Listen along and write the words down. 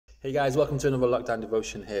Hey guys, welcome to another lockdown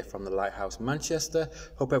devotion here from the Lighthouse Manchester.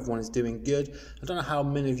 Hope everyone is doing good. I don't know how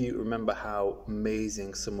many of you remember how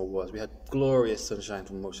amazing summer was. We had glorious sunshine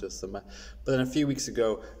for most of the summer, but then a few weeks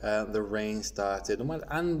ago the rain started.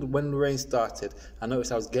 And when the rain started, I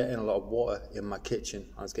noticed I was getting a lot of water in my kitchen.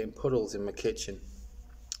 I was getting puddles in my kitchen.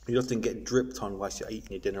 You often get dripped on whilst you're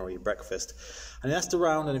eating your dinner or your breakfast. And I asked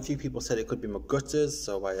around, and a few people said it could be my gutters,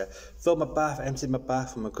 so I filled my bath, emptied my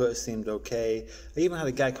bath, and my gutters seemed okay. I even had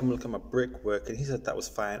a guy come look at my brickwork, and he said that was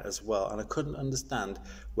fine as well, and I couldn't understand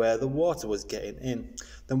where the water was getting in.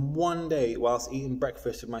 Then one day, whilst eating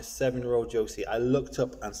breakfast with my 7-year-old Josie, I looked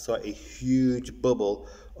up and saw a huge bubble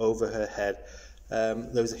over her head.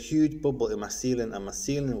 There was a huge bubble in my ceiling, and my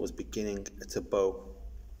ceiling was beginning to bow.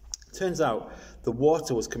 Turns out the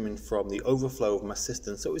water was coming from the overflow of my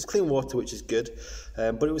cistern, so it was clean water, which is good,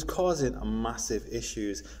 but it was causing massive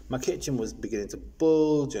issues. My kitchen was beginning to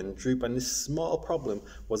bulge and droop, and this small problem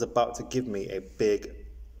was about to give me a big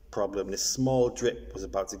problem. This small drip was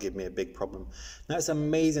about to give me a big problem. Now, it's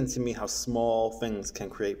amazing to me how small things can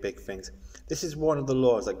create big things. This is one of the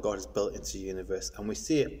laws that God has built into the universe, and we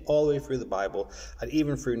see it all the way through the Bible and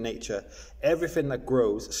even through nature. Everything that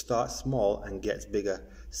grows starts small and gets bigger.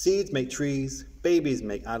 Seeds make trees, babies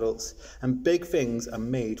make adults, and big things are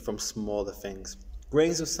made from smaller things.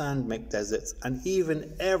 Grains of sand make deserts, and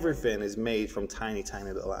even everything is made from tiny,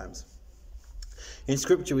 tiny little atoms. In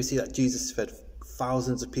scripture, we see that Jesus fed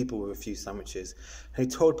thousands of people with a few sandwiches, and he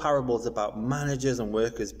told parables about managers and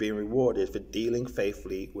workers being rewarded for dealing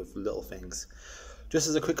faithfully with little things. Just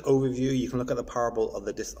as a quick overview, you can look at the parable of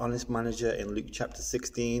the dishonest manager in Luke chapter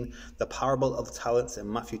 16, the parable of the talents in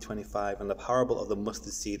Matthew 25, and the parable of the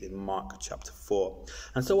mustard seed in Mark chapter 4.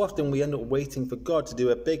 And so often we end up waiting for God to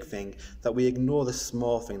do a big thing that we ignore the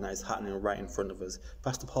small thing that is happening right in front of us.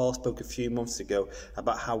 Pastor Paul spoke a few months ago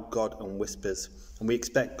about how God whispers, and we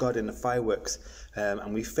expect God in the fireworks,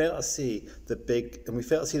 and we fail to see the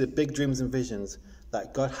big dreams and visions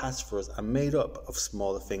that God has for us are made up of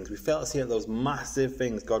smaller things. We fail to see that those massive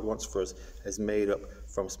things God wants for us is made up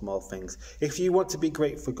from small things. If you want to be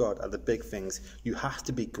great for God at the big things, you have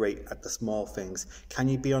to be great at the small things. Can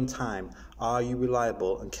you be on time? Are you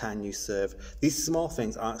reliable? And can you serve? These small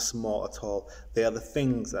things aren't small at all. They are the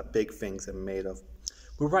things that big things are made of.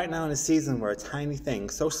 We're right now in a season where a tiny thing,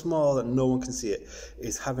 so small that no one can see it,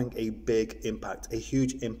 is having a big impact, a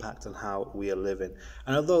huge impact on how we are living.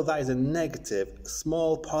 And although that is a negative,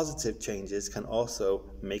 small positive changes can also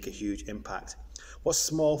make a huge impact. What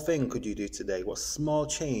small thing could you do today? What small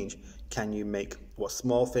change can you make? What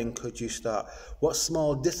small thing could you start? What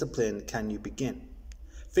small discipline can you begin?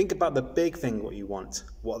 Think about the big thing, what you want.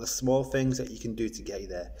 What are the small things that you can do to get you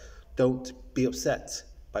there? Don't be upset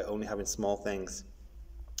by only having small things.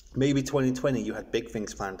 Maybe 2020 you had big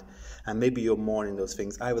things planned, and maybe you're mourning those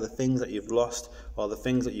things, either the things that you've lost or the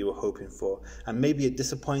things that you were hoping for. And maybe you're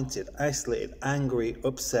disappointed, isolated, angry,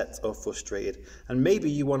 upset or frustrated. And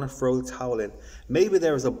maybe you want to throw the towel in. Maybe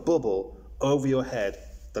there is a bubble over your head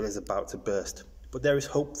that is about to burst. But there is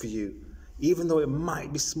hope for you, even though it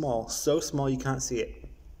might be small, so small you can't see it.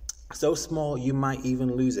 So small you might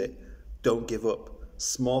even lose it. Don't give up.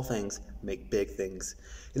 Small things make big things.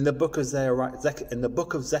 In the book of Zechariah,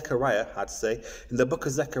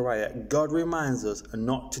 God reminds us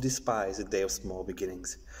not to despise the day of small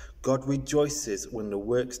beginnings. God rejoices when the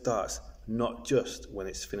work starts, not just when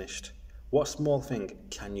it's finished. What small thing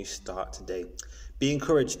can you start today? Be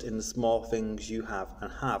encouraged in the small things you have,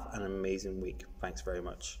 and have an amazing week. Thanks very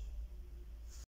much.